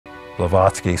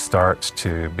Blavatsky starts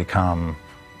to become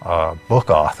a book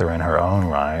author in her own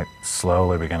right,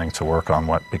 slowly beginning to work on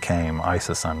what became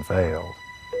Isis Unveiled.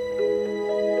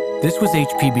 This was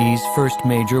HPB's first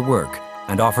major work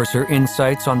and offers her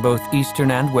insights on both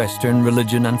Eastern and Western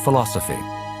religion and philosophy.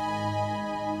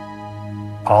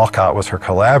 Alcott was her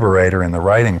collaborator in the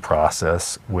writing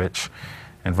process, which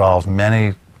involved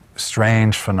many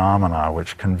strange phenomena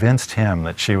which convinced him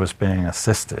that she was being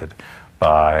assisted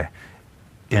by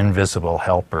invisible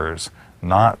helpers,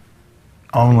 not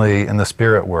only in the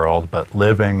spirit world, but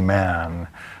living men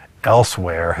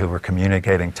elsewhere who were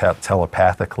communicating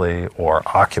telepathically or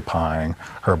occupying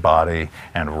her body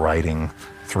and writing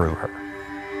through her.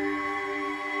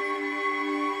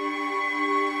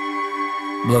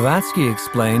 Blavatsky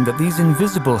explained that these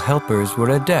invisible helpers were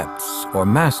adepts or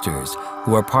masters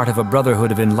who are part of a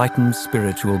brotherhood of enlightened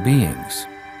spiritual beings.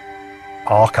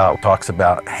 Alcott talks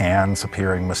about hands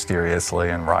appearing mysteriously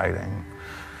and writing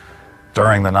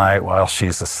during the night while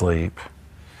she's asleep.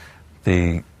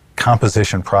 The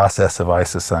composition process of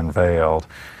Isis Unveiled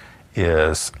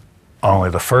is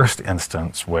only the first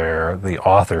instance where the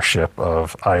authorship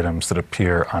of items that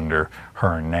appear under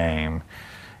her name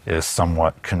is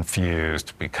somewhat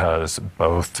confused, because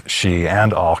both she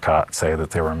and Alcott say that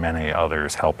there were many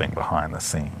others helping behind the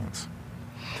scenes.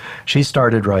 She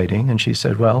started writing and she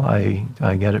said, well, I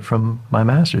get it from my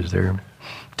masters. They're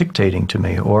dictating to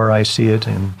me, or I see it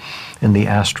in the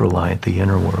astral light, the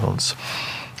inner worlds.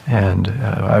 And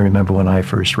I remember when I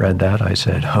first read that, I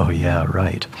said, oh yeah,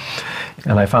 right.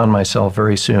 And I found myself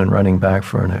very soon running back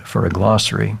for a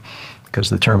glossary, because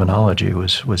the terminology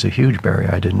was a huge barrier.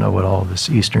 I didn't know what all this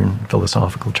Eastern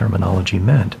philosophical terminology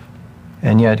meant.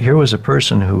 And yet here was a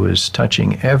person who was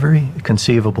touching every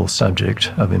conceivable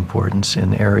subject of importance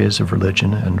in areas of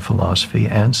religion and philosophy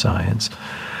and science,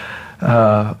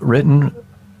 written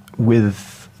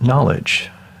with knowledge.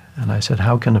 And I said,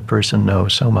 how can a person know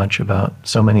so much about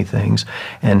so many things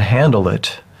and handle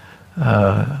it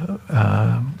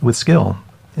with skill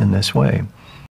in this way?